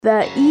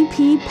The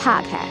EP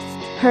Podcast.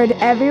 Heard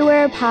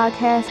everywhere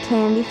podcasts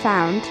can be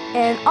found,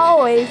 and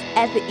always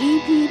at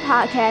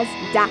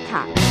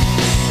theeppodcast.com.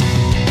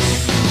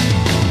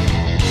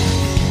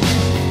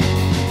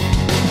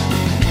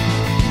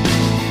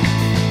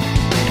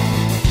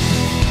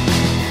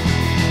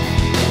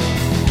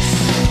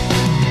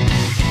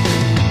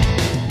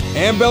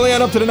 And belly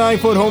on up to the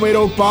 9-foot homemade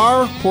oak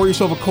bar. Pour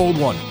yourself a cold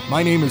one.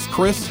 My name is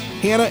Chris.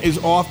 Hannah is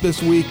off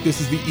this week.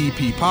 This is the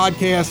EP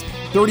Podcast.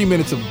 30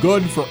 minutes of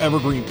good for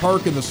Evergreen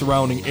Park and the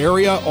surrounding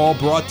area, all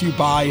brought to you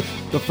by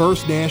the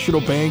First National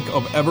Bank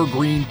of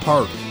Evergreen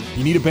Park.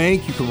 You need a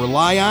bank you can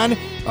rely on,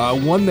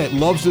 one that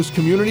loves this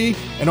community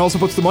and also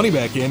puts the money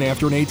back in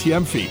after an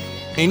ATM fee.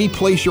 Any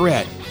place you're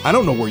at. I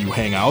don't know where you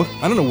hang out.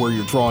 I don't know where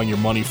you're drawing your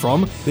money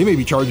from. They may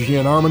be charging you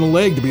an arm and a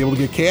leg to be able to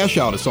get cash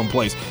out of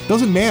someplace.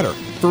 Doesn't matter.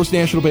 First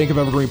National Bank of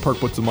Evergreen Park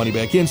puts the money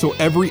back in, so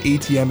every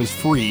ATM is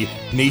free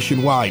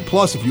nationwide.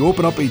 Plus, if you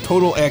open up a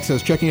Total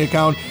Access checking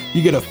account,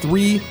 you get a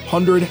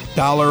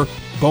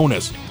 $300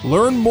 bonus.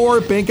 Learn more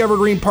at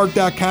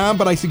bankevergreenpark.com,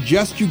 but I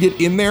suggest you get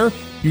in there.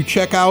 You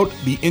check out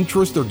the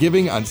interest they're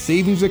giving on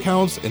savings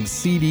accounts and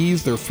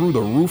CDs. They're through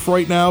the roof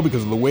right now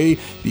because of the way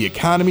the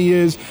economy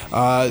is.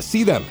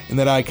 See them in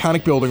that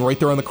iconic building right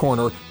there on the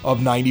corner of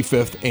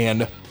 95th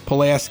and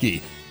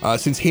Pulaski.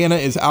 Since Hannah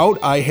is out,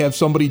 I have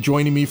somebody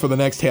joining me for the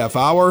next half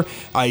hour.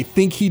 I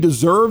think he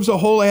deserves a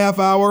whole half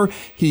hour.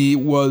 He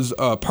was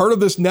part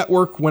of this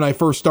network when I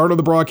first started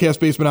the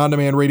Broadcast Basement On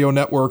Demand Radio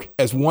Network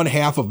as one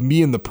half of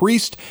Me and the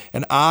Priest,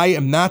 and I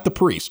am not the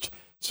priest.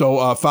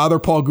 So Father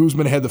Paul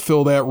Guzman had to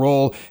fill that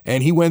role,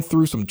 and he went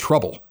through some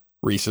trouble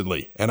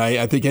recently. And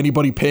I think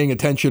anybody paying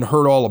attention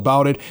heard all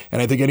about it,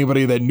 and I think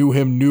anybody that knew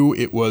him knew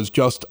it was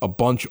just a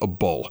bunch of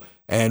bull.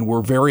 And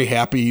we're very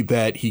happy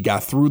that he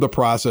got through the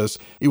process.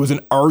 It was an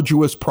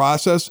arduous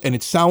process, and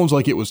it sounds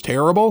like it was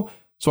terrible.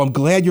 So I'm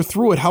glad you're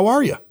through it. How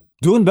are you?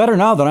 Doing better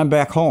now that I'm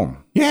back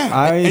home.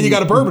 Yeah, and you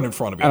got a bourbon in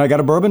front of you. And I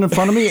got a bourbon in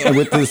front of me, and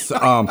with this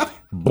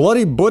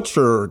Bloody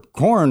Butcher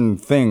corn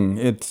thing.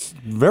 It's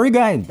very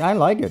good. I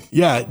like it.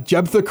 Yeah,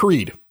 Jephthah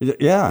Creed.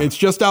 Yeah. It's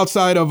just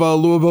outside of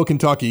Louisville,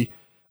 Kentucky.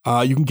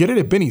 You can get it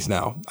at Binny's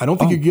now. I don't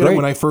think you could get it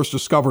when I first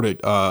discovered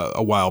it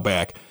a while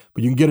back.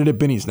 But you can get it at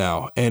Binny's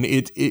now. And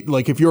it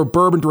like if you're a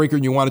bourbon drinker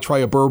and you want to try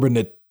a bourbon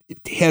that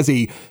it has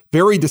a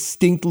very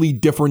distinctly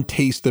different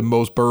taste than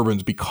most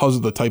bourbons because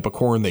of the type of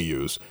corn they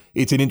use,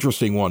 it's an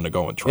interesting one to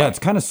go and try. Yeah, it's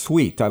kind of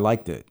sweet. I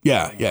liked it.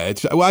 Yeah.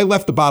 I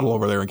left the bottle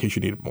over there in case you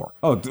needed more.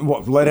 Oh,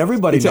 well, let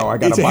everybody know I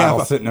got a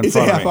bottle sitting in front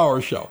of me. It's a half-hour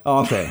show.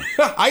 Oh, okay.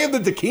 I have the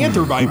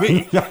decanter by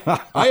me.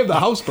 I have the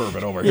house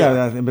bourbon over here.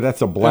 Yeah, but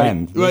that's a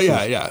blend. Well,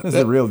 This is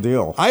a real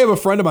deal. I have a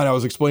friend of mine, I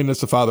was explaining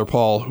this to Father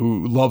Paul,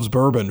 who loves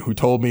bourbon, who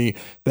told me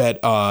that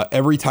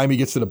every time he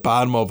gets to the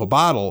bottom of a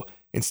bottle,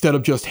 instead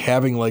of just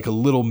having like a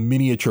little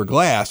miniature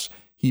glass,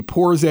 he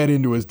pours that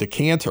into his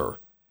decanter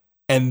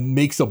and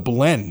makes a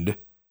blend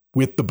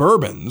with the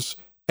bourbons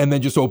and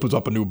then just opens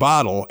up a new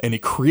bottle, and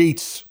it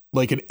creates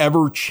like an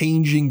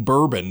ever-changing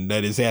bourbon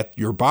that is at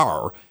your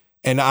bar.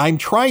 And I'm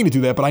trying to do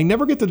that, but I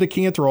never get the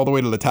decanter all the way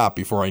to the top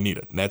before I need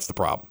it. And that's the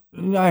problem.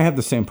 I have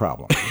the same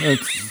problem.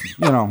 It's,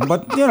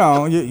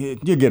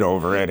 you get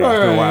over it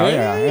after a while.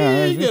 Yeah,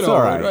 it's all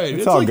right.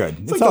 It's all good.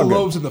 It's like the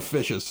loaves and the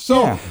fishes.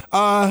 So,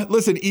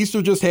 listen,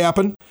 Easter just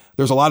happened.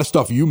 There's a lot of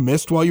stuff you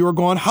missed while you were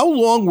gone. How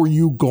long were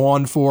you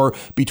gone for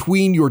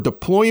between your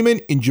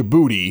deployment in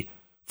Djibouti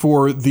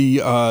for the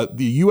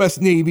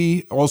U.S.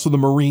 Navy, also the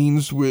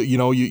Marines?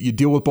 You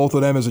deal with both of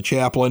them as a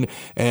chaplain.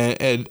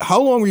 And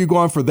how long were you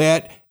gone for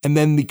that? And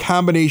then the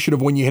combination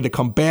of when you had to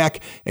come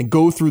back and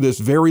go through this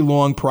very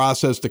long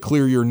process to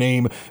clear your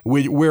name,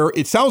 where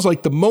it sounds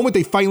like the moment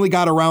they finally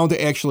got around to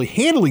actually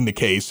handling the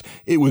case,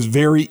 it was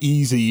very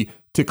easy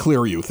to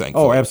clear you,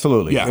 thankfully. Oh,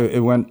 absolutely. Yeah. It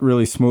went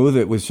really smooth.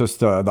 It was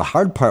just the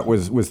hard part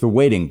was the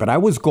waiting. But I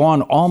was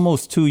gone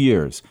almost 2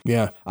 years.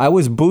 Yeah. I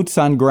was boots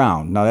on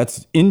ground. Now,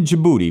 that's in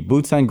Djibouti,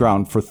 boots on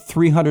ground for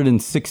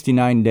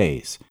 369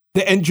 days.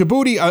 And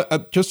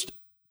Djibouti, just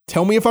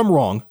tell me if I'm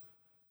wrong,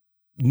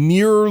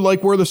 near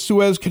like where the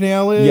Suez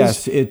Canal is?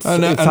 Yes, it's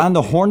on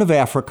the Horn of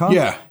Africa.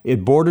 Yeah.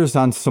 It borders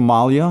on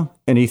Somalia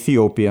and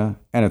Ethiopia,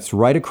 and it's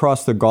right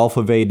across the Gulf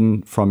of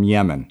Aden from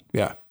Yemen.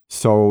 Yeah.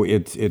 So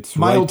it's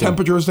mild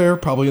temperatures there,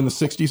 probably in the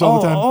 60s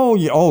all the time.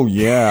 Oh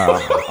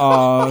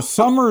yeah.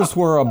 Summers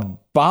were a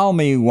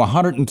balmy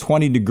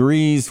 120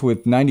 degrees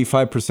with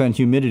 95%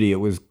 humidity. It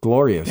was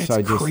glorious.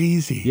 That's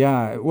crazy.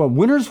 Yeah. Well,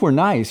 winters were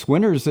nice.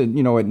 Winters, at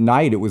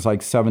night it was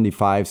like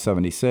 75,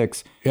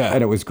 76. Yeah.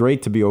 And it was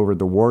great to be over at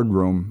the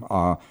wardroom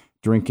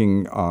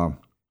drinking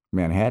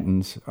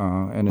Manhattans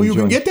and you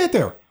can get that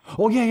there.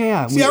 Oh,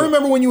 yeah. See, I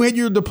remember when you had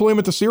your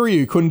deployment to Syria,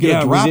 you couldn't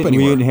get a drop anywhere.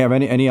 We didn't have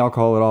any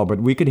alcohol at all,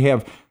 but we could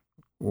have.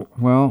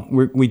 Well,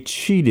 we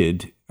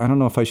cheated. I don't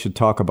know if I should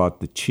talk about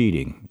the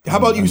cheating. How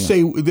about you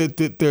say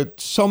that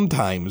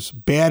sometimes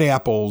bad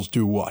apples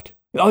do what?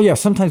 Oh, yeah,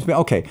 sometimes.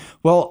 Okay.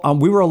 Well,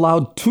 we were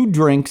allowed 2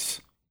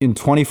 drinks in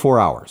 24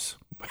 hours.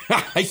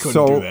 I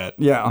couldn't do that.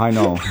 Yeah, I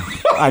know.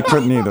 I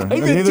couldn't either.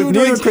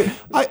 Neither could.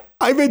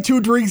 I've had 2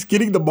 drinks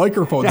getting the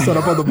microphone set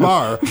up on the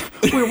bar.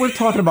 We're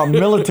talking about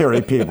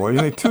military people.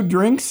 You know, 2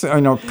 drinks? I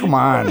know, come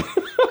on.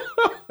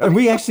 And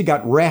we actually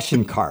got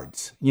ration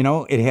cards. You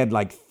know, it had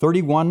like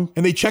 31.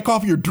 And they check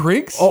off your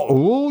drinks?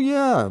 Oh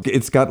yeah.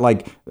 It's got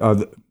like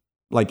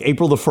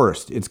April the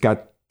 1st. It's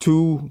got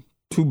two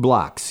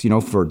blocks, you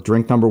know, for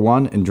drink number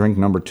 1 and drink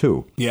number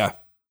 2. Yeah.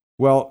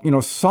 Well, you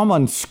know, some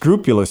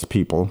unscrupulous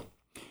people,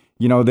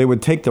 you know, they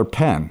would take their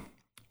pen.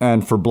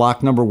 And for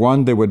block number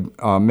 1, they would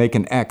make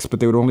an X,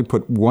 but they would only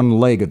put one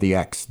leg of the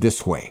X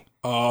this way.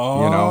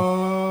 Oh. You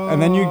know?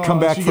 And then you'd come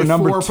back so you for get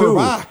number 4 2. Per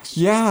box.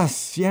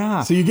 Yes,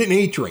 yeah. So you're getting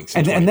 8 drinks.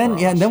 And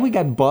then we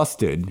got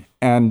busted.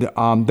 And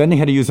then they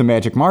had to use a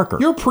magic marker.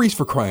 You're a priest,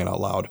 for crying out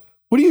loud.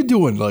 What are you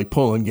doing, like,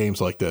 pulling games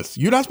like this?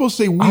 You're not supposed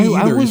to say we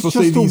either. You're supposed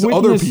to say these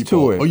other people.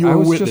 Oh, you were a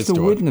witness to it. I was just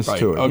a witness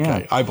to it. Okay,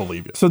 yeah. I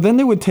believe you. So then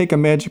they would take a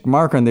magic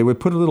marker and they would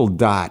put a little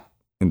dot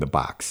in the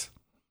box.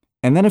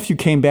 And then if you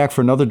came back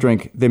for another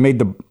drink, they made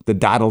the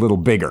dot a little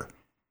bigger.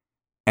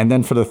 And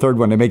then for the third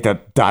one, they make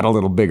that dot a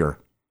little bigger.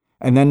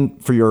 And then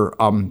for your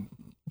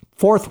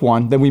 4th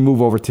one, then we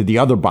move over to the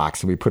other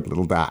box and we put a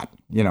little dot,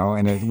 you know,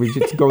 and we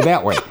just go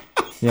that way,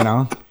 you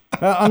know.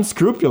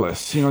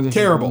 Unscrupulous, you know.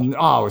 Terrible.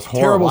 Oh, it was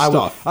horrible.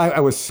 Terrible stuff. I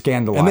was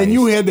scandalized. And then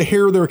you had to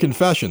hear their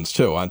confessions,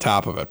 too, on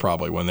top of it,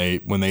 probably, when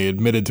they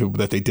admitted to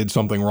that they did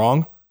something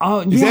wrong.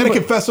 Is that a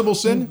confessable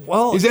sin?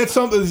 Well, is that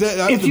something? Is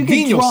that if a you get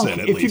venial drunk, sin,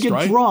 at if least, you get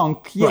right?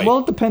 drunk, yeah. Right. Well,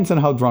 it depends on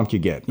how drunk you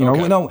get. You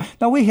know, Okay.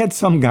 now we had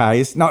some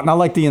guys, not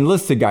like the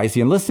enlisted guys.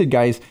 The enlisted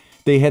guys,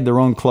 they had their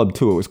own club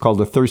too. It was called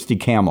the Thirsty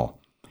Camel,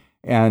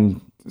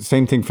 and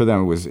same thing for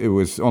them. It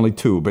was only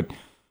 2, but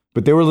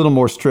they were a little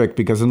more strict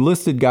because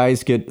enlisted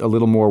guys get a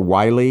little more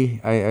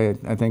wily.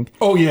 I think.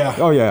 Oh yeah.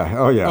 Oh yeah.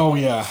 Oh yeah. Oh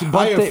yeah.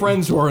 I have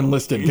friends who are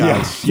enlisted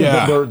guys.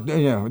 Yeah.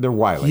 They're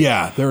wily.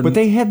 Yeah. But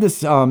they had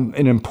this an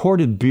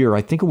imported beer.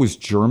 I think it was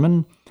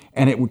German,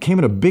 and it came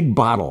in a big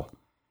bottle,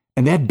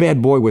 and that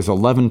bad boy was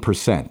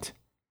 11%.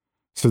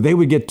 So they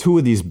would get 2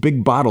 of these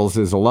big bottles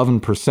as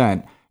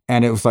 11%.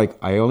 And it was like,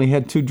 I only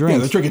had 2 drinks. Yeah,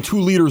 they're drinking 2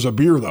 liters of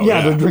beer, though.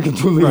 Yeah, they're drinking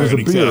 2 liters of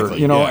beer. Exactly.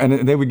 You know, yeah.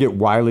 and they would get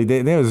wily.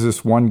 There was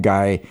this one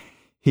guy.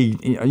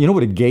 You know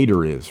what a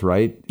gator is,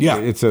 right? Yeah.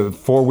 It's a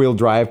 4-wheel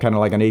drive, kind of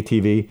like an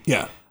ATV.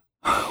 Yeah.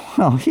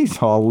 Well, he's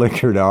all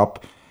liquored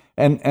up.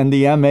 And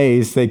the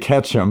MAs, they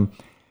catch him.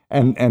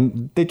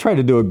 And they try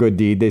to do a good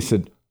deed. They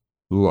said,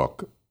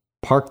 look,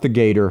 park the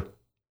gator,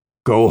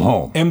 go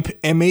home.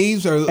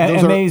 MAs are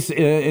those MAs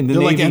in the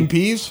they're Navy. like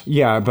MPs?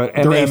 Yeah, but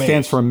They're MA MAs.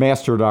 stands for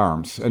Master at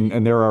Arms,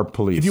 and there are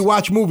police. If you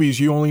watch movies,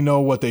 you only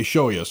know what they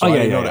show you. So I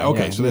didn't know that.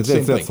 Okay, so that's the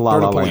same thing. That's La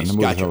They're La the Land. police. The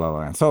movie Gotcha. La La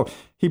Land. So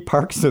he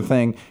parks the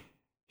thing.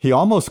 He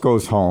almost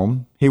goes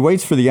home. He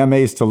waits for the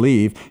MAs to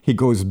leave. He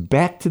goes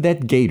back to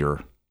that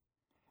gator,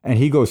 and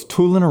he goes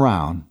tooling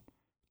around,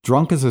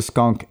 drunk as a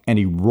skunk, and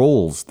he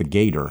rolls the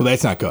gator. Well,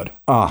 that's not good.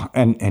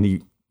 And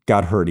he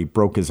got hurt. He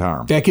broke his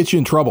arm. That gets you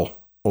in trouble.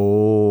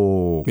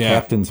 Oh, Yeah.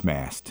 captain's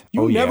mast.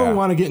 You never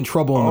want to get in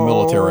trouble in the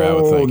military, I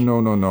would think.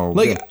 Oh, no.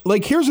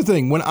 Like here's the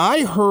thing. When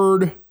I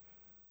heard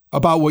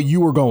about what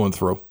you were going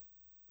through,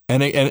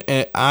 and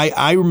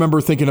I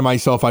remember thinking to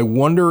myself, I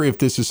wonder if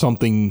this is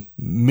something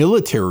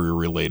military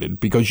related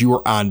because you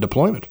were on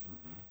deployment.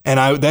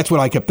 And that's what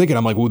I kept thinking.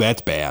 I'm like, oh,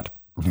 that's bad.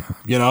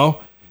 You know?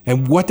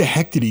 And what the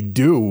heck did he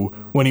do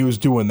when he was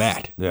doing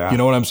that? Yeah. You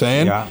know what I'm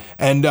saying? Yeah.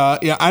 And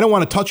I don't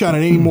want to touch on it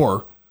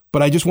anymore,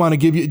 but I just want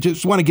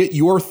to get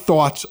your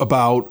thoughts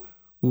about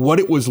what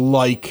it was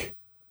like.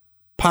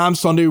 Palm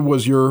Sunday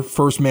was your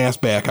first mass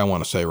back, I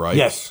want to say, right?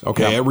 Yes.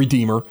 Okay, Yep. at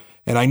Redeemer.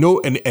 And I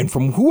know, and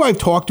from who I've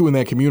talked to in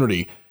that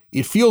community,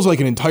 it feels like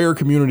an entire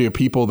community of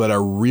people that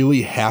are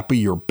really happy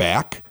you're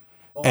back.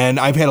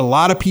 And I've had a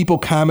lot of people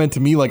comment to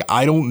me like,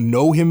 I don't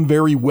know him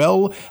very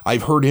well.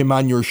 I've heard him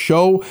on your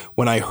show.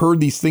 When I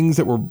heard these things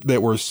that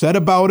were said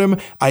about him,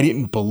 I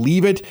didn't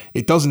believe it.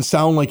 It doesn't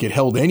sound like it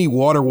held any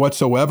water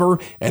whatsoever.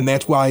 And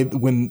that's why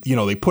when,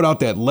 they put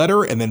out that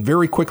letter and then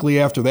very quickly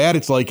after that,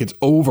 it's like it's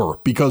over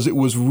because it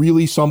was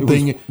really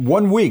something. It was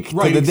 1 week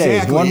Right, to the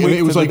exactly. day. 1 week And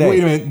it was to like, the day.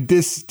 wait a minute,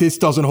 this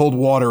doesn't hold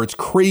water. It's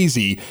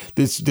crazy.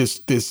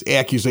 This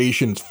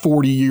accusation is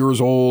 40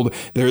 years old.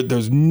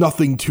 There's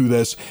nothing to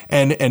this.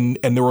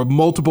 And there were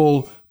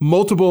multiple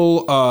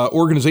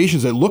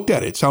organizations that looked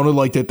at it. It sounded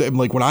like that.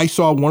 Like when I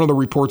saw one of the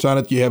reports on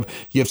it, you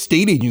have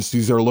state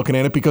agencies that are looking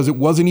at it because it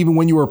wasn't even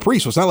when you were a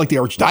priest. So it's not like the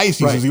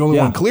archdiocese is the only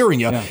one clearing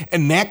you. Yeah.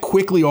 And that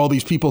quickly, all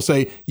these people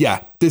say,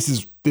 yeah, this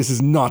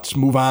is nuts.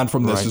 Move on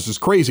from this. Right. This is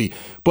crazy.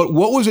 But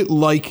what was it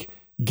like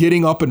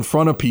getting up in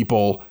front of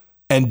people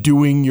and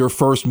doing your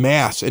first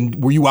mass?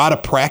 And were you out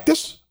of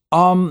practice?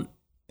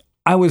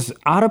 I was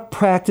out of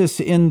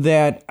practice in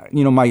that,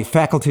 my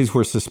faculties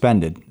were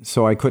suspended,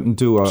 so I couldn't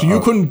do So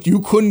you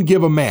couldn't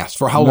give a mass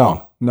for how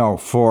long?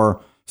 No,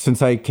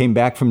 since I came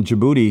back from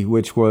Djibouti,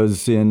 which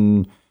was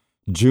in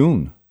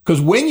June. Because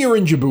when you're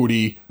in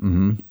Djibouti,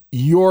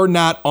 you're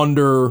not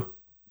under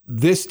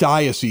this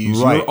diocese,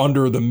 Right. you're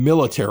under the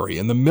military,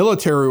 and the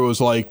military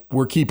was like,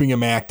 we're keeping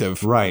him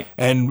active. Right.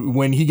 And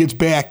when he gets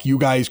back, you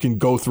guys can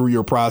go through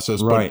your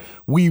process. Right.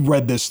 But we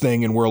read this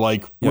thing and we're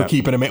like, we're Yeah.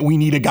 keeping him. We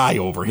need a guy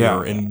over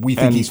here, and we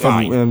think he's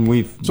fine.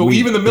 So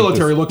even the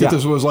military looked at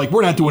this and was like,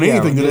 we're not doing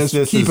anything to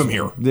this. Keep him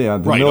here. Yeah,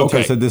 the right,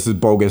 military okay. said this is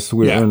bogus.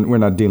 We're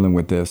not dealing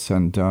with this.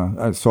 And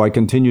so I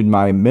continued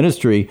my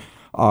ministry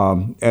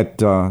for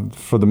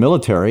the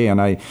military,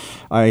 and I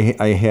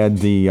had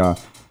the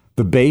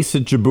base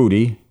at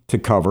Djibouti to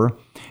cover,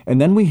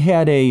 and then we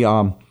had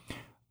another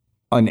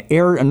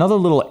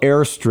little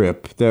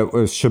airstrip that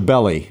was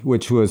Shabelle,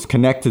 which was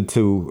connected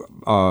to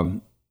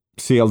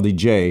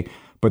CLDJ.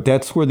 But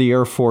that's where the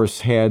Air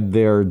Force had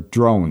their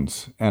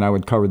drones, and I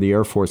would cover the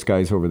Air Force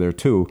guys over there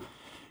too.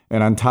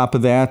 And on top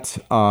of that,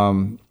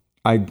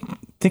 I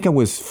think I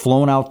was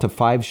flown out to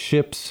 5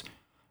 ships.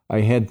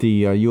 I had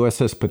the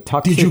USS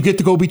Patuxent. Did you get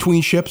to go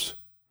between ships?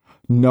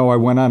 No, I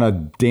went on a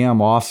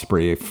damn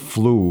Osprey. It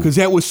flew. Because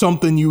that was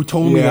something you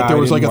told me, that there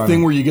was like a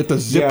thing where you get the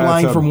zip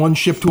line from one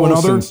ship to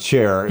another. Bosun's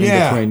chair in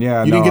between.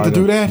 Yeah, you didn't get to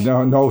do that?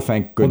 No,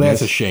 thank goodness. Well,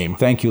 that's a shame.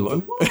 Thank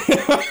you.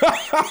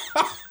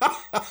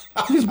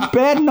 It's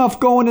bad enough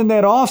going in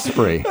that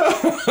Osprey.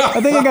 I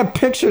think I got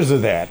pictures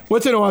of that.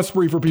 What's an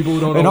Osprey for people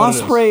who don't know An what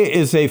Osprey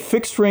is a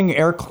fixed-wing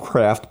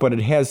aircraft, but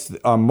it has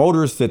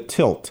motors that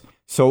tilt.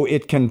 So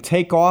it can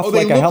take off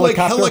like a helicopter. They look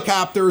like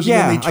helicopters, and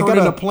then they turn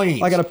into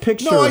planes. I got a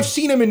picture. No, I've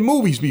seen them in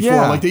movies before.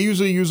 Yeah. Like, they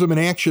usually use them in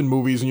action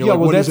movies, and you're like,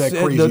 what is that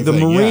crazy the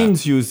thing?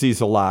 Marines use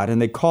these a lot,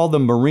 and they call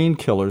them Marine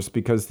killers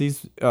because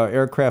these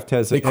aircraft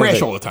They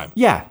crash all the time.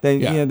 Yeah,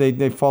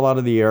 they fall out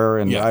of the air,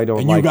 and I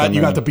don't like them. And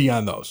you got to be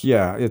on those.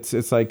 Yeah,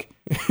 it's like,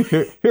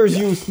 here's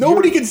you.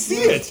 Nobody can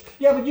see it.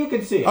 Yeah, but you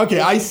can see it. Okay,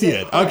 I see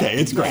it. Okay,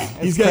 it's great.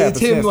 He's got it's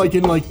him like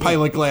in like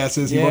pilot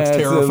glasses. He looks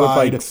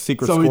terrified. Like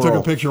Secret Somebody Squirrel.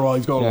 took a picture while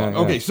he's going along.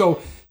 Yeah. Okay,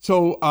 so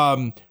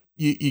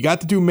you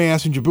got to do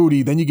Mass in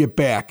Djibouti, then you get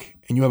back,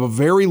 and you have a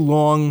very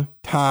long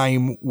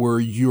time where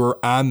you're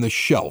on the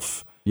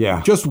shelf.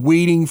 Yeah. Just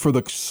waiting for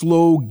the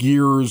slow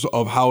gears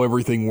of how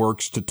everything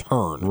works to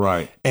turn.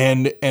 Right.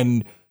 And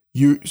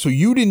you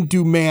didn't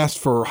do Mass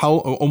for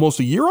almost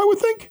a year, I would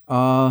think?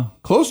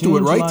 Close to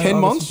it, right? July, 10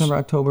 August, months? September,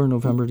 October,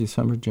 November,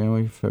 December,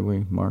 January,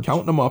 February, March.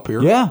 Counting them up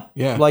here. Yeah.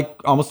 Like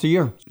almost a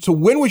year. So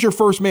when was your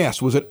first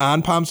Mass? Was it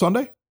on Palm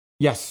Sunday?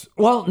 Yes.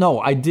 Well, no,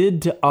 I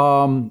did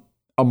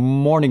a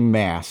morning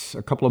mass,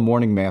 a couple of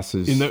morning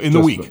masses in the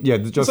week. Yeah,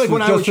 It's like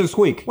when I was this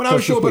week. When I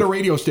would show up at a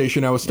radio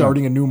station, I was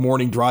starting a new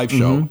morning drive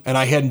show, and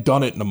I hadn't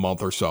done it in a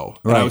month or so,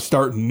 and I was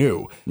starting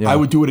new. Yeah. I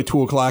would do it at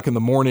 2:00 in the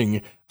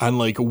morning on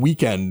like a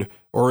weekend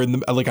or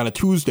like on a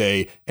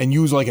Tuesday, and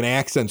use like an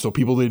accent so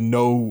people didn't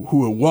know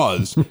who it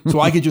was, so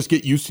I could just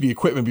get used to the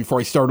equipment before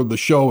I started the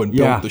show and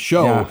built the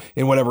show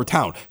in whatever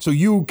town. So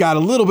you got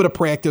a little bit of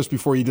practice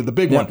before you did the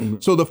big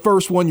one. So the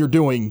first one you're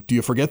doing, do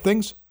you forget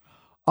things?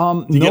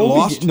 You get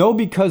lost? No,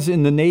 because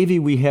in the Navy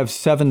we have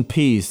 7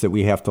 P's that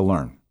we have to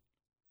learn.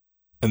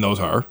 And those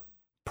are?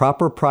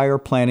 Proper prior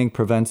planning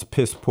prevents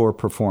piss poor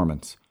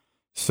performance.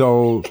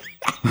 So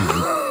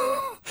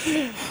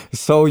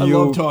I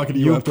love talking to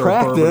you after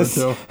practice.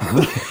 A bourbon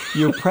or two.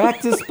 You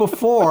practice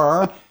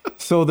before,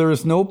 so there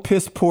is no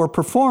piss poor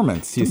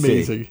performance. You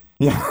Amazing. see.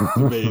 Yeah.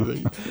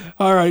 Amazing.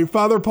 All right.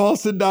 Father Paul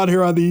sitting down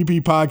here on the EP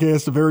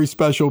podcast, a very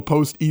special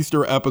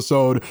post-Easter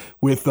episode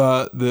with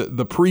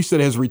the priest that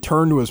has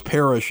returned to his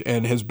parish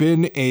and has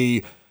been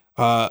a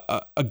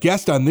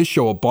guest on this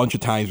show a bunch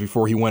of times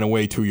before he went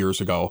away 2 years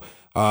ago.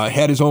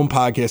 Had his own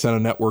podcast on a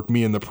network,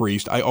 Me and the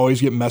Priest. I always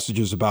get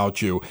messages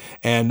about you.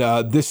 And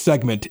this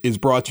segment is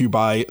brought to you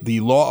by the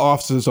law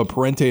offices of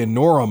Parente and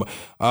Norum.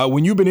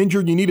 When you've been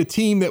injured, you need a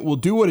team that will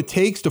do what it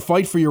takes to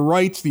fight for your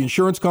rights. The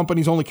insurance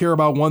companies only care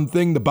about one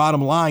thing, the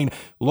bottom line.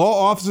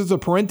 Law offices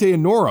of Parente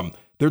and Norum.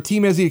 Their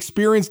team has the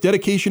experience,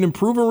 dedication, and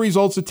proven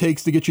results it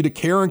takes to get you the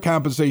care and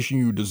compensation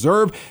you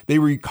deserve. They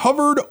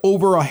recovered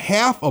over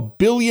 $500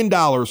 million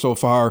so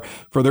far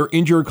for their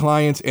injured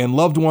clients and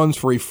loved ones.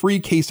 For a free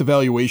case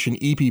evaluation,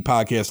 EP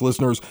podcast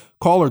listeners,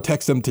 call or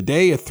text them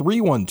today at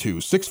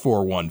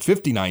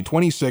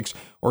 312-641-5926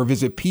 or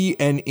visit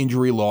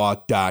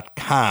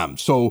pninjurylaw.com.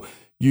 So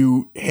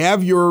you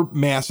have your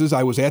masses.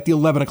 I was at the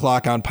 11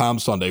 o'clock on Palm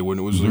Sunday when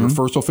it was your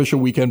first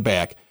official weekend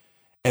back.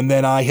 And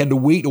then I had to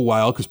wait a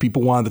while because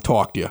people wanted to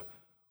talk to you.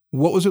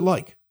 What was it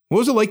like? What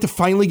was it like to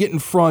finally get in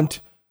front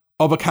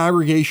of a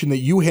congregation that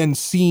you hadn't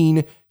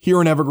seen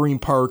here in Evergreen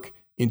Park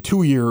in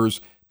 2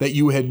 years, that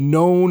you had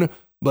known,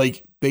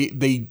 like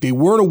they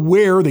weren't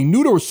aware, they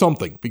knew there was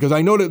something, because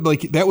I know that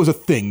like that was a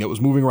thing that was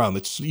moving around.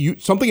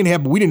 Something had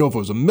happened. We didn't know if it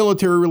was a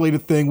military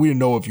related thing. We didn't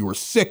know if you were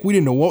sick. We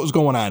didn't know what was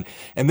going on.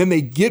 And then they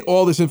get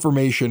all this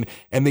information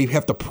and they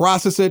have to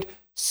process it,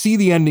 see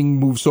the ending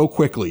move so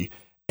quickly.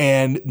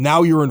 And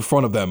now you're in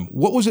front of them.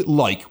 What was it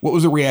like? What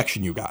was the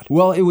reaction you got?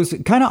 Well, it was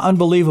kind of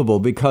unbelievable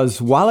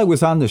because while I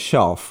was on the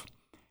shelf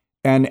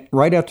and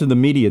right after the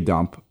media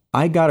dump,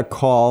 I got a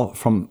call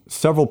from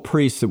several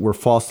priests that were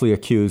falsely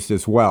accused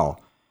as well.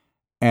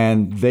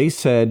 And they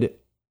said,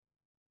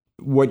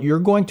 what you're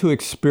going to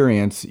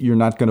experience, you're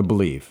not going to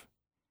believe.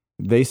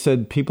 They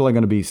said people are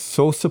going to be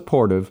so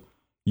supportive,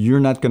 you're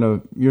not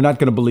going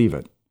to believe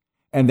it.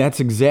 And that's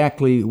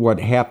exactly what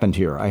happened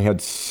here. I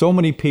had so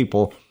many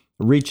people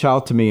reach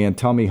out to me and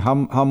tell me how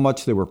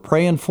much they were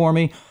praying for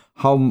me,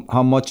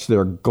 how much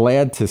they're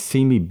glad to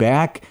see me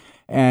back,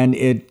 and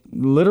it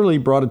literally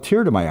brought a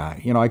tear to my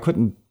eye. I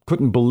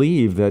couldn't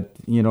believe that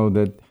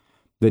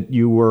that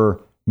you were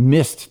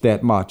missed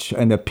that much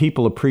and that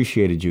people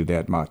appreciated you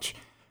that much.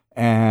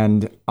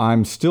 And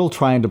I'm still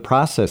trying to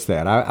process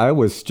that. I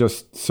was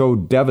just so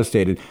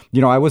devastated.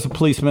 I was a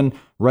policeman,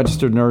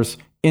 registered nurse,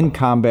 in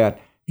combat.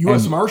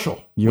 U.S.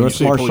 Marshal.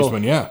 U.S. Marshal.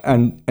 Policeman, yeah.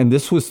 And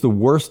this was the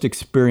worst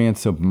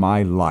experience of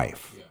my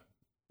life. Yeah.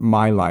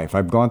 My life.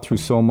 I've gone through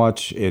so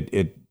much.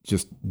 It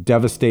just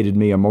devastated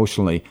me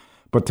emotionally.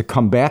 But to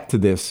come back to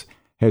this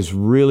has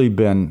really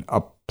been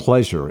a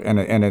pleasure,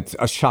 and it's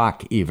a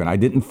shock even. I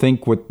didn't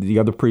think what the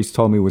other priest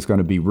told me was going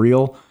to be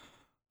real,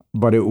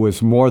 but it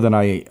was more than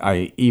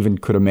I even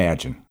could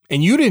imagine.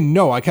 And you didn't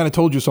know. I kind of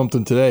told you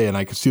something today, and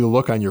I could see the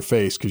look on your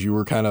face because you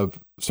were kind of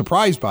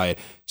surprised by it.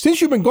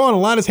 Since you've been gone, a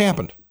lot has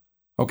happened.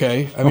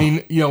 Okay? I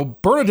mean,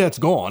 Bernadette's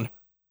gone.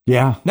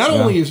 Yeah. Not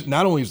only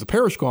is the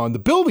parish gone, the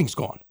building's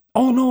gone.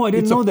 Oh, no, I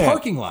didn't know that. It's a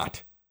parking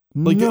lot.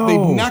 Like, no.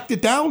 They've knocked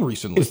it down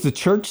recently. Is the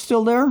church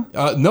still there?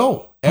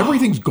 No.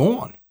 Everything's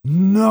gone.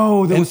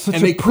 No, that was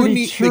such a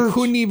pretty church. They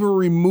couldn't even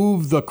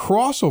remove the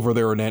cross over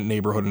there in that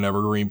neighborhood in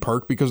Evergreen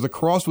Park because the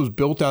cross was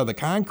built out of the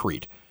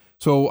concrete.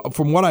 So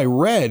from what I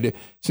read,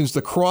 since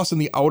the cross in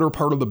the outer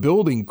part of the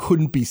building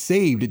couldn't be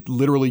saved, it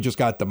literally just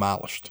got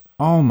demolished.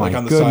 Oh my goodness. Like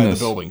on the side of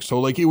the building. So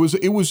like it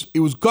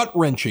was gut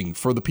wrenching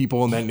for the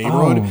people in that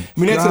neighborhood. Oh, I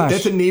mean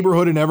that's a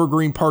neighborhood in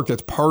Evergreen Park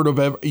that's part of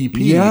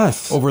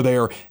EP over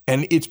there,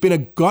 and it's been a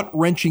gut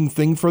wrenching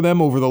thing for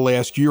them over the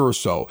last year or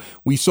so.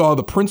 We saw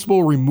the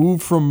principal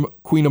removed from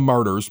Queen of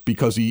Martyrs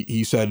because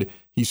he said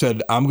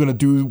I'm going to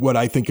do what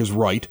I think is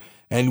right.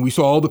 And we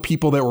saw all the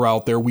people that were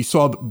out there. We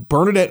saw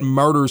Bernadette and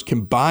Martyrs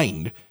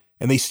combined,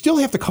 and they still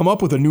have to come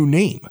up with a new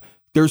name.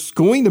 They're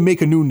going to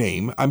make a new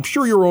name. I'm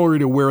sure you're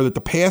already aware that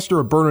the pastor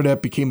of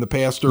Bernadette became the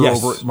pastor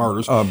over at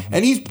Martyrs.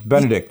 And he's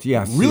Benedict,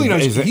 yes. Really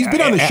nice. He's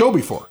been on the show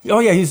before. Oh,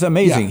 yeah, he's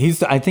amazing. Yeah.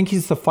 I think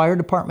he's the fire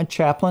department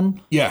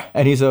chaplain. Yeah.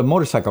 And he's a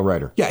motorcycle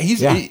rider. Yeah,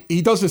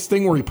 he does this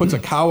thing where he puts a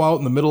cow out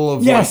in the middle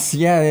of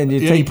and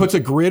he puts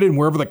a grid in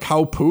wherever the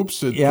cow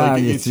poops.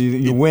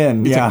 You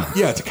win.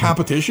 It's a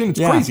competition. It's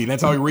crazy. And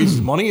that's how he raises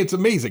money. It's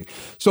amazing.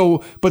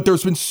 So, but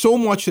there's been so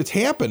much that's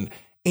happened.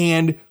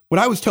 And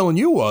what I was telling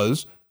you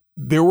was,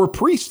 there were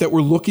priests that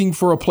were looking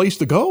for a place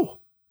to go.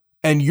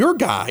 And your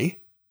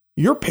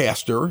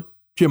pastor,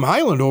 Jim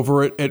Highland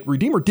over at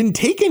Redeemer, didn't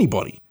take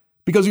anybody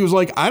because he was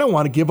like, I don't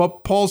want to give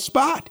up Paul's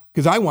spot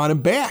because I want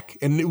him back.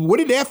 And what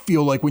did that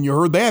feel like when you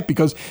heard that?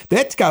 Because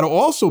that's got to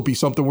also be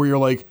something where you're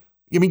like,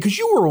 I mean, because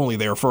you were only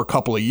there for a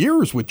couple of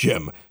years with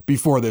Jim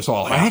before this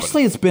all happened.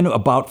 Actually, it's been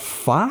about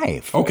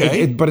 5.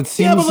 Okay. But it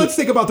seems... Yeah, but let's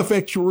think about the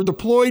fact you were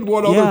deployed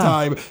one other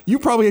time.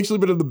 You've probably actually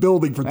been in the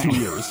building for 2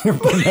 years.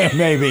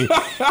 Maybe.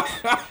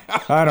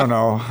 I don't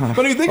know.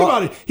 But if you think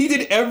about it, he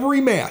did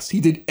every mass. He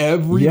did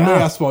every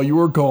mass while you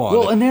were gone.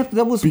 Well, and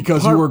that was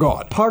because you were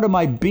gone. Part of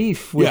my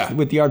beef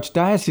with the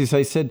archdiocese.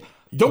 I said...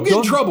 Don't get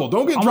in trouble.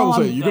 Don't get in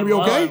trouble. You going to be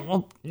okay?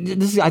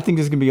 I think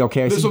this is going to be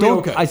okay.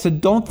 I said,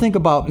 don't think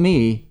about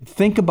me.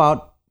 Think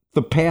about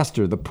the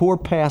pastor, the poor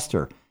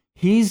pastor.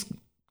 He's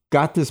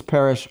got this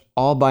parish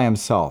all by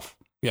himself.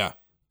 Yeah.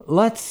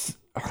 Let's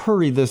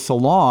hurry this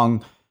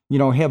along.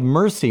 Have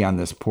mercy on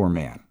this poor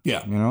man.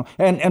 Yeah.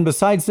 And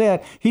besides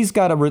that, he's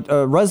got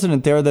a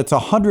resident there that's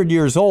 100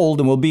 years old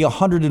and will be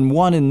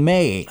 101 in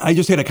May. I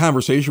just had a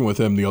conversation with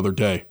him the other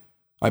day.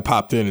 I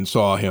popped in and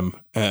saw him,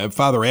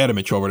 Father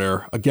Adamich over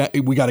there. Again,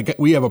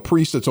 we have a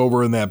priest that's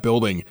over in that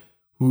building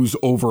who's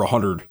over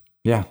 100.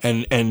 Yeah.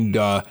 And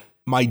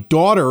my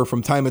daughter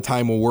from time to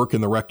time will work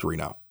in the rectory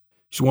now.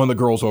 She's one of the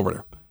girls over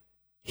there.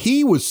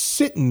 He was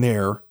sitting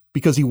there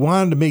because he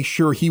wanted to make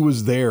sure he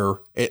was there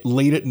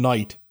late at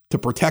night to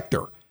protect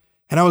her.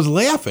 And I was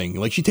laughing.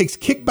 Like, she takes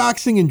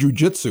kickboxing and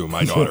jujitsu,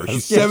 my daughter.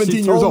 She's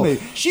 17 years old.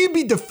 She'd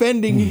be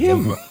defending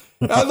him.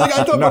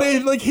 I thought, but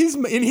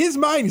in his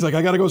mind, he's like,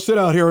 I got to go sit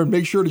out here and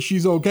make sure that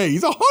she's okay.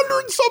 He's 100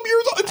 and some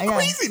years old. It's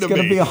crazy to me. He's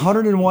going to be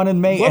 101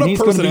 in May, and he's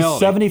going to be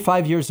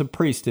 75 years a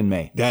priest in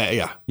May.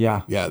 Yeah.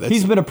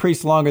 He's been a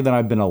priest longer than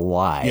I've been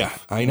alive. Yeah,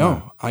 I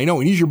know.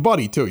 And he's your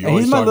buddy, too.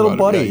 He's my little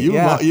buddy.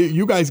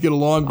 You guys get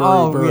along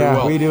very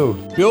well. We do.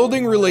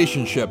 Building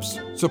relationships,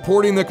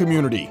 supporting the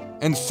community,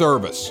 and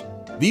service.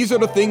 These are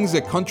the things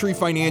that Country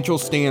Financial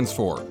stands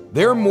for.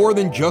 They're more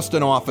than just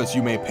an office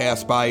you may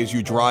pass by as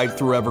you drive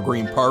through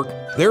Evergreen Park.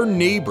 They're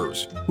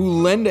neighbors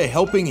who lend a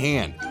helping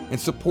hand and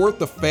support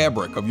the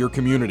fabric of your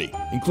community,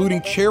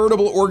 including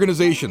charitable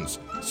organizations,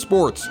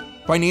 sports,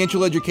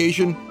 financial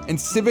education, and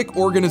civic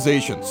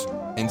organizations.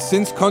 And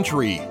since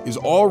Country is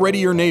already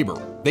your neighbor,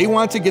 they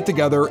want to get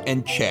together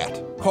and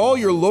chat. Call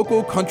your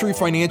local Country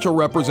Financial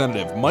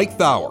representative, Mike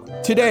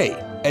Thauer, today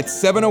at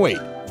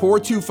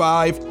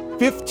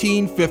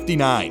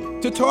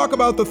 708-425-1559 to talk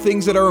about the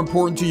things that are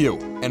important to you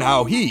and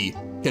how he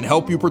can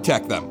help you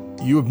protect them.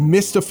 you have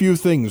missed a few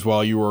things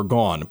while you were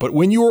gone. But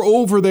when you were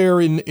over there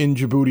in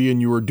Djibouti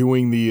and you were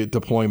doing the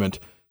deployment,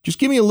 just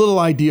give me a little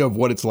idea of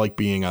what it's like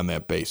being on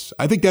that base.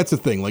 I think that's the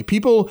thing. Like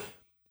people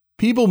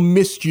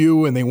missed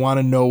you and they want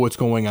to know what's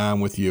going on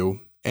with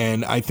you.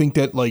 And I think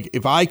that like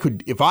if I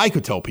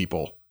could tell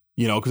people,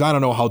 you know, because I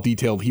don't know how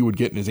detailed he would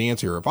get in his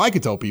answer. If I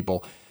could tell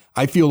people,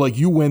 I feel like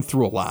you went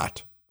through a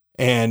lot,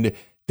 and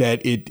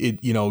that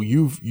it you know,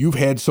 you've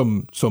had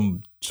some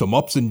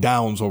ups and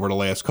downs over the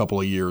last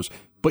couple of years,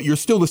 but you're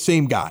still the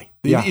same guy.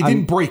 It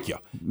didn't break you.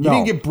 You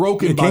didn't get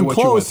broken by what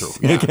you went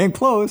through. Yeah. It came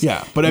close.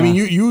 Yeah, but I mean,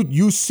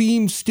 you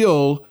seem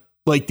still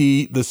like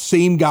the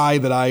same guy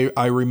that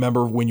I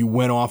remember when you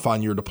went off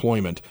on your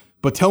deployment.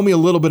 But tell me a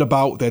little bit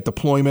about that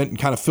deployment and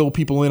kind of fill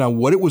people in on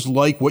what it was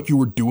like, what you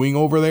were doing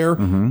over there,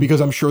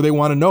 because I'm sure they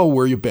want to know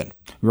where you've been.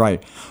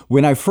 Right.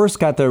 When I first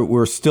got there, we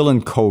were still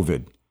in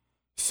COVID.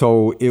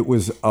 So it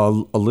was a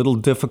little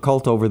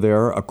difficult over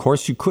there. Of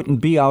course, you couldn't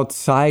be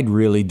outside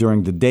really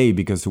during the day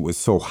because it was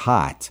so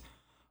hot.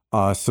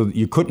 So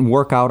you couldn't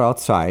work out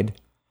outside.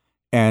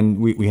 And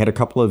we had a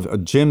couple of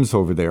gyms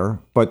over there,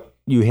 but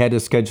you had to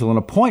schedule an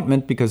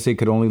appointment because they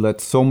could only let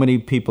so many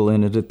people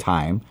in at a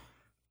time.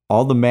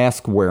 All the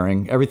mask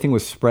wearing, everything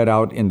was spread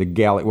out in the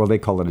galley. Well, they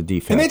call it a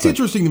defect. And that's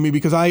interesting to me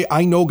because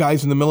I know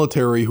guys in the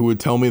military who would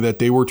tell me that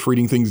they were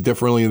treating things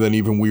differently than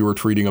even we were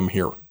treating them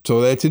here. So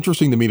that's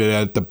interesting to me that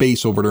at the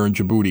base over there in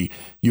Djibouti,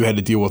 you had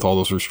to deal with all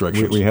those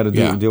restrictions. We had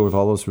to deal with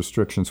all those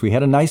restrictions. We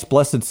had a nice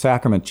Blessed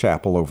Sacrament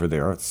chapel over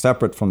there,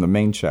 separate from the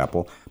main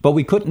chapel. But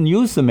we couldn't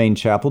use the main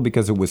chapel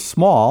because it was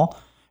small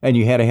and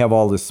you had to have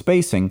all this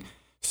spacing.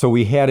 So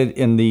we had it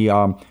in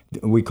the,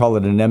 we call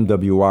it an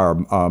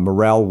MWR,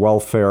 Morale,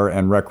 Welfare,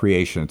 and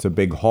Recreation. It's a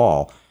big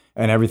hall,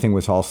 and everything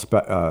was all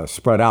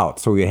spread out.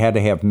 So we had to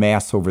have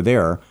Mass over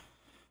there.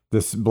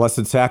 This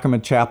Blessed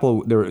Sacrament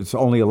Chapel, there is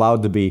only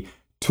allowed to be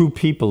 2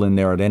 people in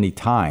there at any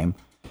time.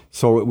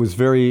 So it was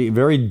very,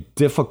 very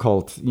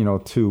difficult, you know,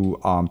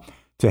 to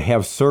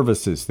have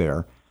services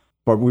there.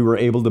 But we were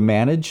able to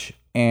manage,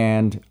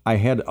 and I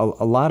had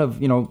a lot of,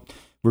 you know,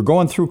 we're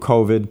going through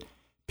COVID.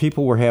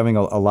 People were having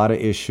a lot of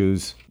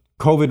issues,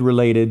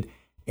 COVID-related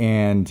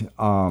and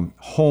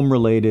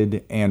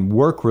home-related and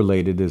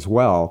work-related as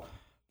well,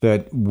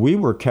 that we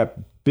were kept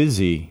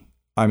busy,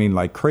 I mean,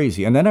 like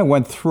crazy. And then I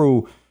went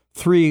through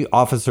 3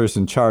 officers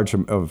in charge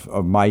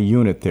of my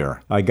unit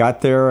there. I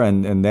got there,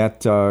 and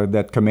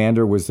that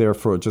commander was there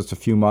for just a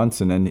few months,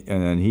 and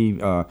then he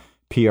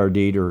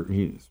PRD'd, or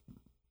he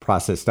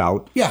processed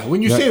out. Yeah,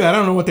 when you say that, I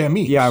don't know what that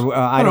means. Yeah,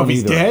 I don't know if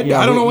he's dead. Yeah,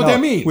 I don't know what that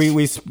means. We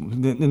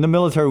in the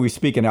military we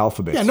speak in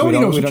alphabets. Yeah, nobody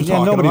knows what you're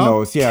talking nobody about.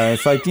 knows. Yeah,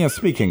 it's like, you know,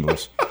 speak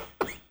English.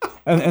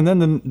 And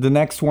then the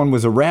next one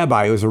was a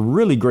rabbi. He was a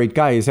really great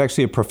guy. He's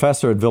actually a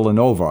professor at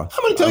Villanova.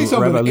 I'm going to tell you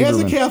something. As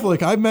a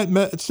Catholic, I've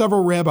met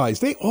several rabbis.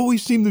 They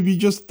always seem to be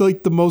just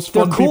like the most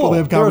fun people to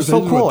have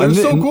conversations with.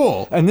 They're so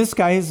cool. And this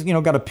guy has, you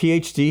know, got a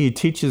PhD. He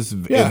teaches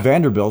at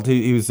Vanderbilt.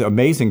 He was an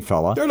amazing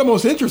fella. They're the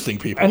most interesting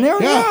people. And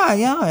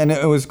and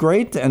it was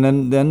great. And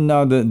then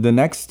the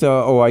next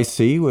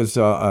OIC was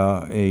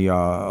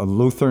a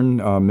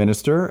Lutheran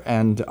minister,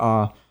 and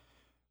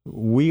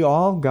we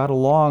all got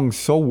along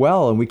so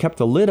well, and we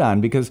kept a lid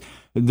on because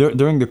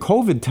during the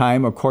COVID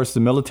time, of course, the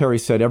military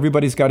said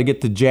everybody's got to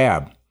get the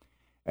jab.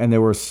 And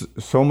there were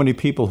so many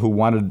people who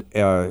wanted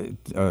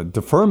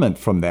deferment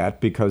from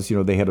that because, you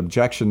know, they had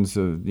objections,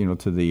 you know,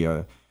 to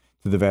the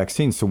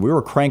vaccine. So we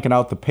were cranking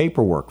out the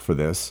paperwork for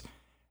this.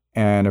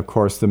 And, of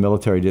course, the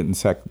military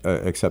didn't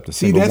accept a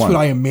single one. See, that's what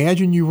I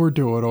imagine you were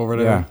doing over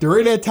there. Yeah.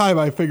 During that time,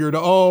 I figured,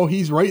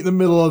 he's right in the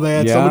middle of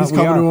that. Somebody's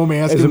coming to him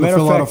asking him to fill out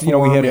a form. As a matter of fact, you know,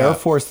 we had Air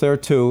Force there,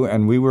 too,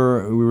 and we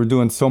were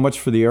doing so much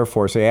for the Air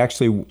Force. I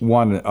actually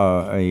won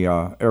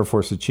a Air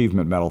Force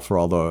Achievement Medal for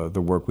all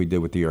the work we did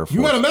with the Air Force.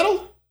 You got a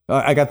medal?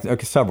 I got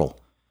several.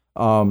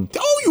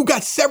 You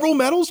got several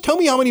medals? Tell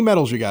me how many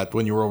medals you got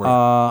when you were over there.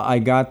 I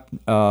got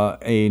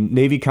a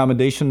Navy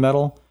Commendation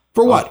Medal.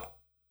 For what?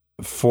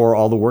 For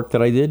all the work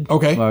that I did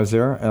when I was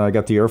there. And I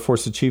got the Air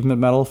Force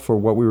Achievement Medal for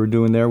what we were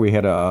doing there. We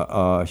had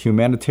a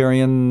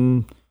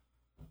humanitarian,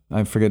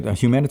 a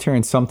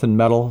humanitarian something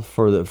medal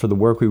for the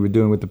work we were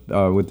doing with the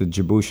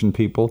Djiboutian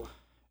people.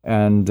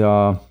 And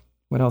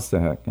what else the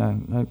heck?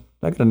 I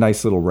got a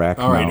nice little rack.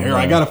 All right, here,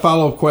 I got a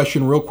follow-up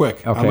question real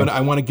quick. Okay.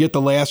 I want to get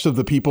the last of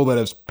the people that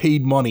have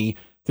paid money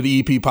to the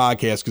EP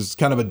podcast because it's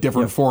kind of a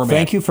different format.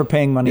 Thank you for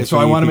paying money. So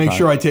I want to make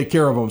sure I take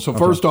care of them. So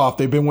first off,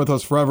 they've been with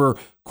us forever.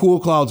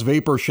 Cool Clouds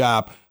Vapor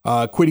Shop.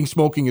 Quitting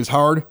smoking is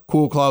hard.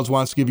 Cool Clouds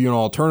wants to give you an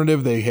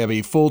alternative. They have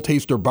a full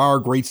taster bar,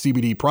 great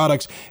CBD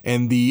products,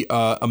 and the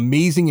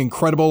amazing,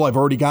 incredible, I've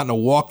already gotten a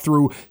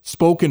walkthrough,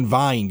 Spoken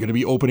Vine, going to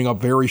be opening up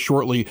very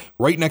shortly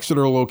right next to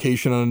their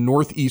location on the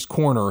northeast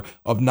corner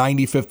of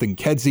 95th and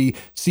Kedzie.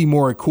 See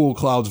more at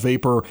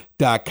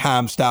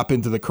coolcloudsvapor.com. Stop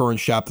into the current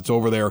shop that's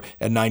over there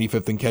at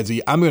 95th and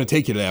Kedzie. I'm going to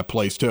take you to that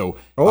place too.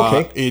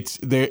 Okay. It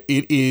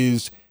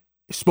is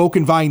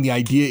Spoken Vine. The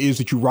idea is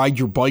that you ride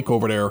your bike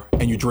over there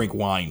and you drink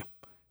wine.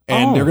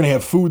 And they're going to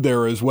have food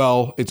there as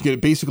well. It's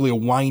basically a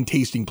wine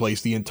tasting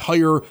place. The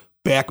entire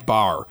back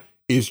bar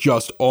is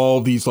just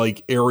all these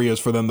like areas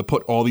for them to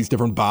put all these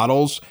different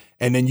bottles.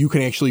 And then you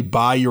can actually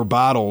buy your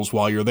bottles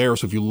while you're there.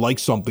 So if you like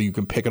something, you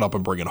can pick it up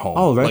and bring it home.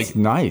 Oh, that's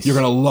nice. You're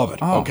going to love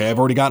it. Okay. I've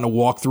already gotten to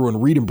walk through,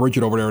 and Reed and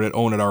Bridget over there that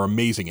own it are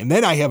amazing. And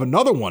then I have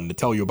another one to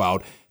tell you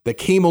about that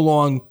came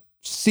along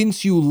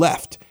since you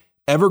left.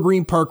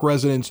 Evergreen Park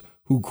residents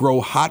who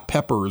grow hot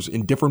peppers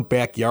in different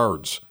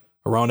backyards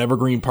around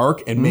Evergreen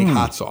Park and make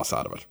hot sauce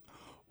out of it.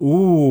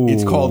 Ooh.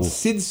 It's called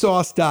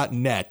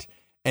sidsauce.net.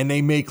 And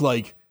they make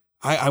like,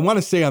 I want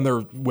to say on their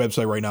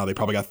website right now, they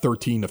probably got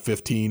 13 to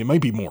 15. It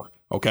might be more.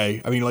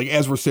 Okay. I mean, like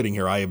as we're sitting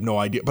here, I have no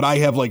idea, but I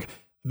have like,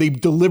 they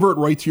deliver it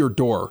right to your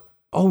door.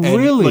 Oh, and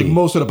really? Like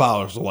most of the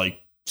bottles are like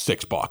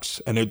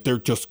 $6 and they're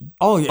just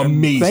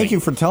amazing. Thank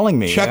you for telling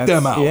me. Check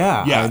them out.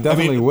 Yeah, I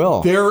definitely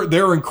will.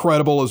 They're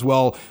incredible as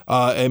well.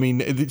 I mean,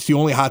 it's the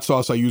only hot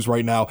sauce I use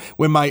right now.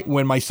 When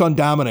my son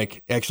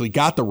Dominic actually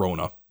got the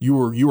Rona, you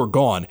were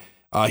gone.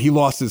 He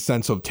lost his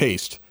sense of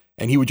taste,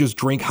 and he would just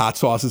drink hot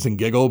sauces and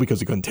giggle because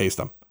he couldn't taste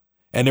them,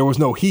 and there was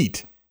no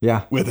heat.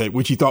 Yeah. With it,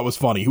 which he thought was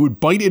funny. He would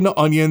bite into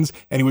onions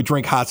and he would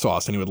drink hot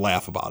sauce and he would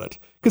laugh about it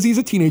because he's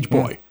a teenage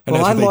boy. Yeah. And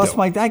well, that's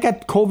I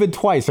got COVID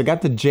twice. I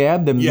got the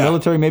jab. The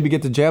military made me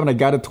get the jab, and I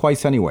got it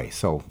twice anyway.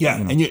 So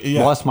and you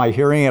lost my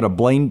hearing, had a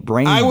brain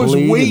I was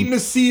bleed, waiting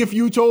to see if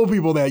you told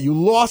people that you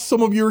lost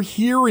some of your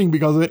hearing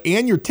because of it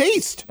and your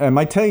taste. And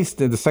my taste.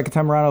 The second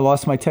time around, I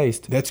lost my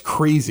taste. That's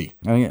crazy.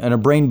 And a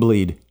brain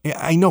bleed. Yeah,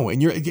 I know. And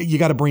you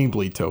got a brain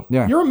bleed too.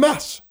 Yeah. You're a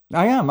mess.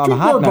 I am. I'm Drink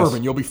a hot more mess.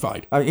 bourbon. You'll be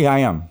fine. Yeah, I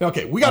am.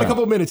 Okay, we got a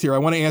couple of minutes here. I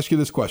want to ask you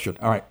this question.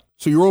 All right.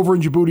 So you're over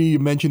in Djibouti. You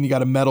mentioned you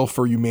got a medal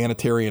for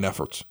humanitarian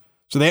efforts.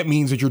 So that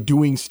means that you're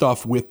doing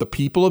stuff with the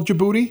people of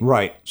Djibouti?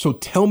 Right. So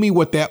tell me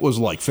what that was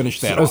like.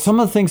 Finish that off. Some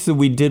of the things that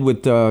we did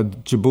with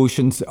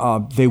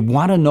Djiboutians, they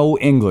want to know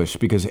English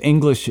because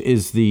English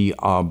is the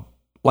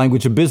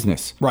language of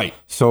business. Right.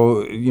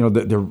 So,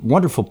 they're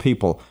wonderful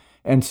people.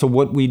 And so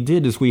what we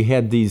did is we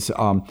had these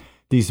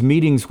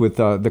meetings with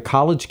the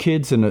college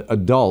kids and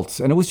adults,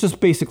 and it was just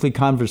basically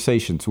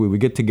conversations. We would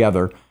get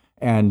together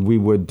and we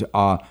would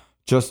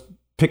just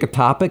pick a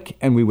topic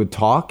and we would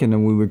talk, and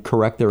then we would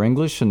correct their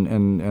English,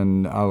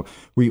 and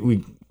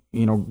we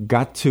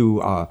got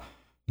to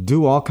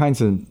do all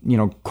kinds of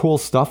cool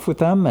stuff with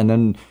them, and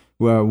then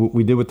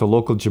we did with the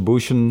local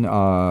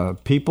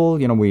Djiboutian people.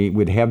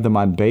 We'd have them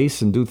on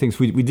base and do things.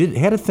 We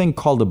had a thing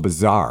called a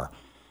bazaar,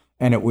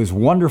 and it was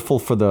wonderful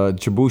for the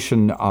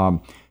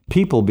Djiboutian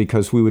people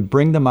because we would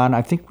bring them on.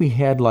 I think we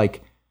had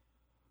like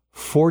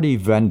 40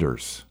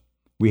 vendors.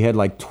 We had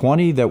like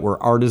 20 that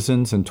were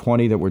artisans and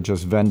 20 that were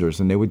just vendors.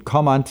 And they would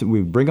come on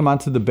we'd bring them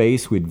onto the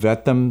base, we'd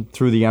vet them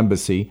through the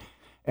embassy,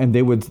 and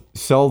they would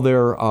sell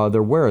their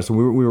wares.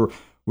 We were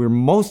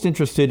most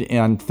interested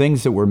in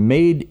things that were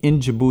made in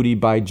Djibouti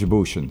by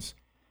Djiboutians.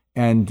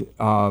 And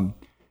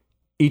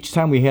each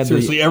time we had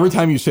seriously, every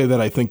time you say that,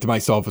 I think to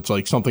myself, it's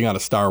like something out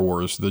of Star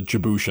Wars, the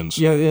Djiboutians.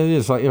 Yeah, it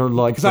is.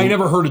 Because I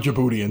never heard of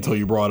Djibouti until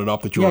you brought it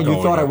up that you were going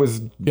you thought there. I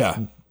was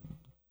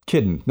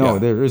kidding. No,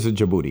 there is a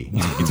Djibouti.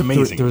 It's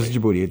amazing. There's a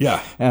Djibouti.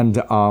 Yeah. And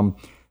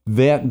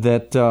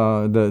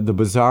the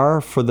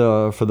bazaar for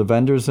the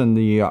vendors and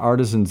the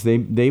artisans,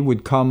 they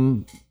would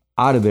come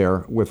out of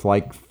there with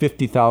like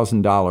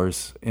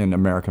 $50,000 in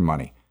American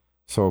money.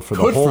 So for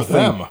the Good whole for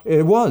thing, them.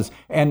 it was.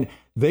 And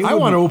I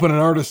want to open an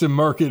artisan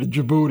market in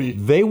Djibouti.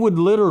 They would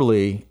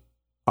literally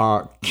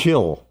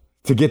kill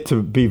to get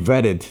to be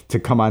vetted to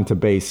come onto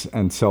base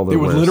and sell their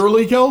wares. They would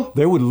literally kill?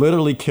 They would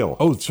literally kill.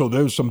 Oh, so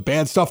there's some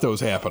bad stuff that was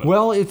happening.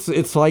 Well,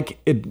 it's like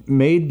it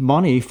made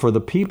money for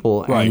the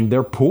people, and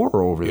they're poor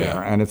over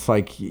there. And it's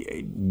like,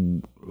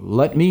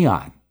 let me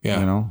on.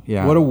 Yeah.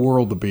 Yeah. What a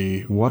world to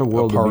be a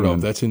part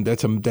of.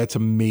 That's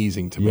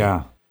amazing to me.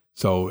 Yeah.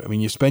 So, I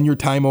mean, you spend your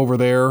time over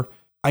there.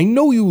 I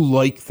know you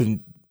like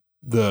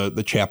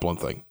the chaplain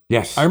thing.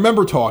 Yes. I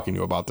remember talking to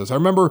you about this. I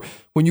remember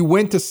when you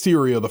went to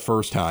Syria the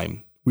first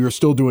time, we were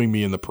still doing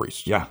Me and the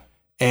Priest. Yeah.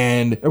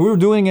 And we were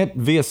doing it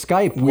via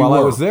Skype while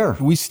I was there.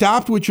 We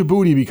stopped with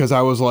Djibouti because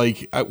I was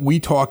like, we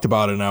talked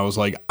about it, and I was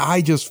like,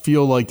 I just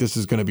feel like this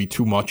is going to be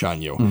too much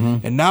on you.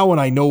 Mm-hmm. And now when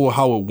I know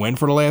how it went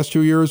for the last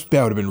 2 years,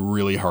 that would have been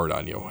really hard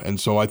on you. And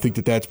so I think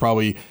it's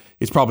probably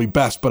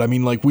best. But I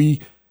mean, like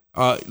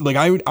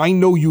I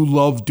know you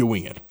love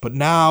doing it, but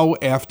now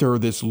after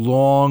this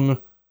long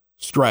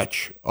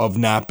stretch of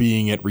not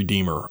being at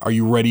Redeemer, are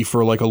you ready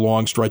for like a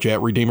long stretch at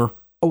Redeemer?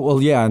 Oh,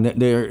 well, yeah.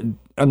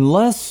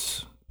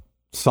 Unless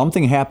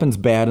something happens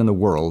bad in the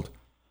world,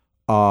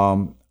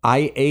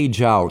 I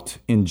age out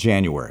in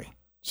January.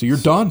 So you're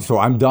done. So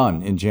I'm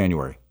done in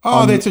January.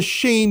 Oh, that's a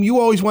shame. You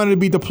always wanted to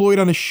be deployed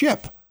on a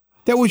ship.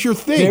 That was your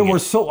thing. There were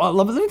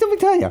let me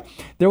tell you.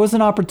 There was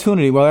an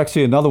opportunity. Well,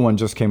 actually, another one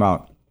just came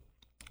out.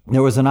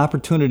 There was an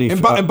opportunity.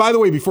 And by the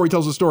way, before he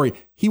tells the story,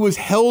 he was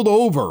held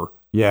over.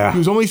 Yeah. He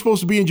was only supposed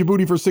to be in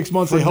Djibouti for 6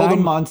 months. For they held 9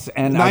 him months.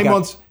 And 9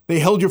 months. They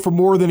held you for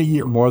more than a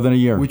year. More than a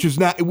year. Which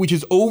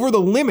is over the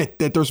limit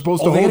that they're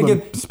supposed to hold him. They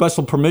had to get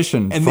special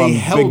permission and from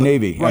Big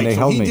Navy. Right, and they so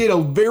held he me. did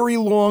a very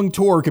long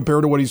tour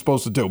compared to what he's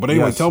supposed to do. But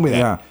anyway, tell me that.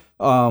 Yeah.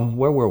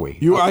 Where were we?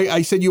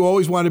 I said you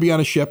always wanted to be on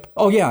a ship.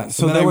 Oh yeah,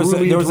 so And then there I was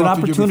rudely there was an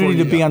interrupted you opportunity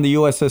before to you- be on the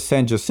USS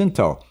San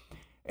Jacinto,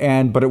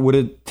 but it would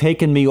have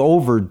taken me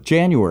over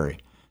January.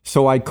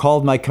 So I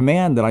called my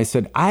command and I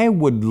said, I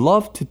would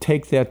love to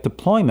take that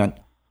deployment,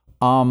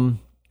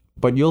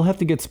 but you'll have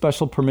to get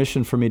special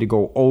permission for me to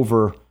go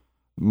over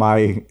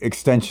my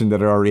extension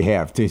that I already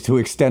have, to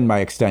extend my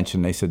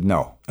extension. They said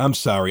no. I'm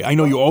sorry. I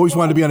know you always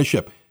wanted to be on a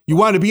ship. You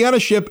wanted to be on a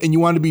ship and you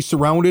wanted to be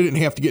surrounded and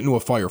have to get into a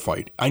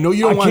firefight. I know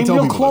you don't want to tell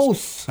came people real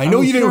this. close. I know I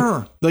was you didn't.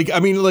 sure.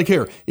 Like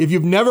here, if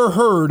you've never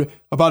heard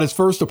about his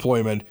first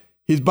deployment,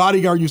 his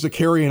bodyguard used to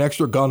carry an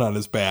extra gun on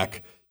his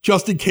back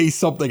just in case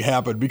something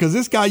happened, because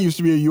this guy used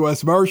to be a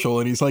U.S. Marshal,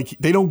 and he's like,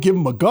 they don't give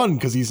him a gun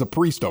because he's a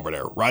priest over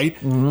there, right?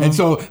 Mm-hmm. And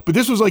so, but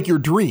this was like your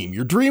dream.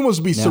 Your dream was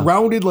to be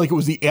surrounded like it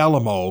was the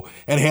Alamo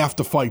and have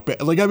to fight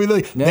back. Like, I mean,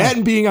 that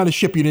and being on a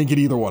ship, you didn't get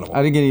either one of them.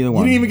 I didn't get either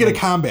one. You didn't even get a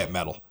combat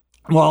medal.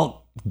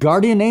 Well,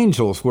 Guardian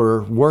Angels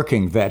were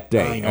working that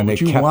day, I know, and they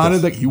but you kept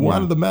wanted us.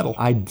 wanted the medal.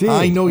 I did.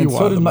 I know you And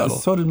wanted the medal.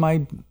 So did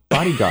my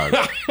bodyguard.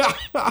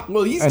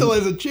 Well, he still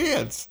has a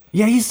chance.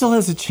 Yeah, he still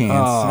has a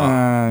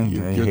chance.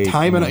 You're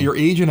timing out. You're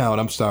aging out.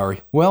 I'm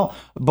sorry. Well,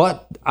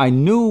 but I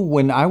knew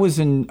when I was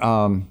in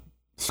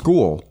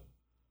school,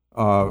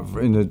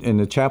 in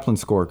the chaplain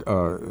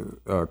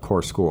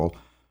corps school,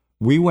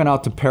 we went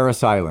out to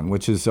Parris Island,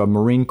 which is a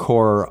Marine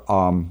Corps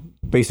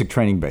basic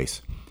training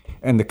base.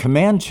 And the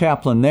command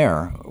chaplain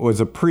there was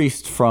a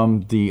priest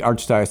from the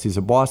Archdiocese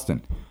of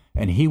Boston,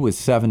 and he was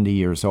 70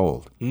 years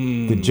old.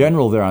 The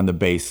general there on the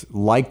base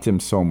liked him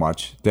so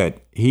much that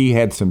he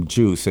had some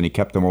juice and he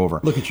kept him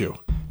over. Look at you.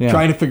 Yeah.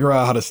 Trying to figure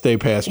out how to stay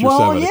past your Well,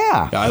 70.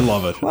 yeah. I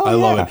love it. Well, I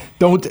love yeah. it.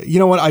 Don't, you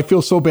know what? I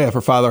feel so bad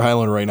for Father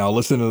Highland right now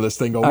listening to this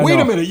thing go, wait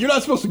know. a minute, you're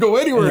not supposed to go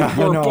anywhere Yeah,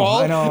 anymore, Paul.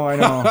 I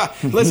know.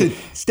 Listen,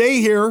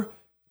 stay here.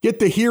 Get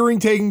the hearing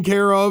taken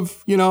care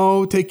of,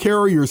 take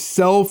care of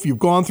yourself. You've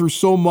gone through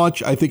so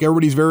much. I think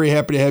everybody's very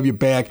happy to have you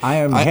back. I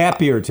am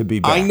happier to be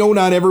back. I know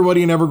not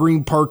everybody in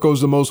Evergreen Park goes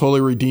the Most Holy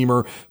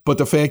Redeemer, but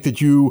the fact that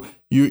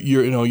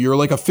you're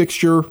like a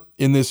fixture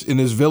in this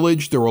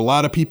village. There were a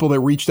lot of people that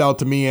reached out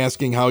to me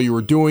asking how you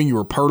were doing. You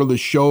were part of the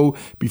show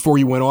before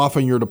you went off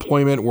on your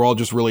deployment. We're all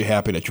just really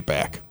happy that you're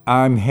back.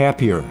 I'm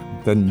happier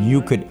than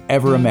you could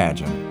ever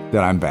imagine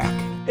that I'm back.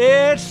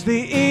 It's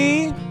the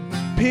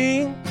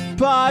EP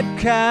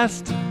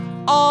Podcast,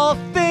 all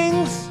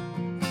things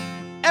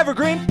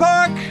Evergreen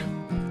Park.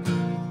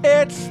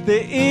 It's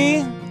the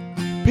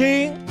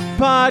EP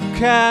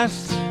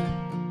Podcast,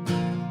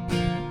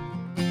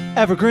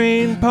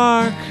 Evergreen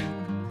Park.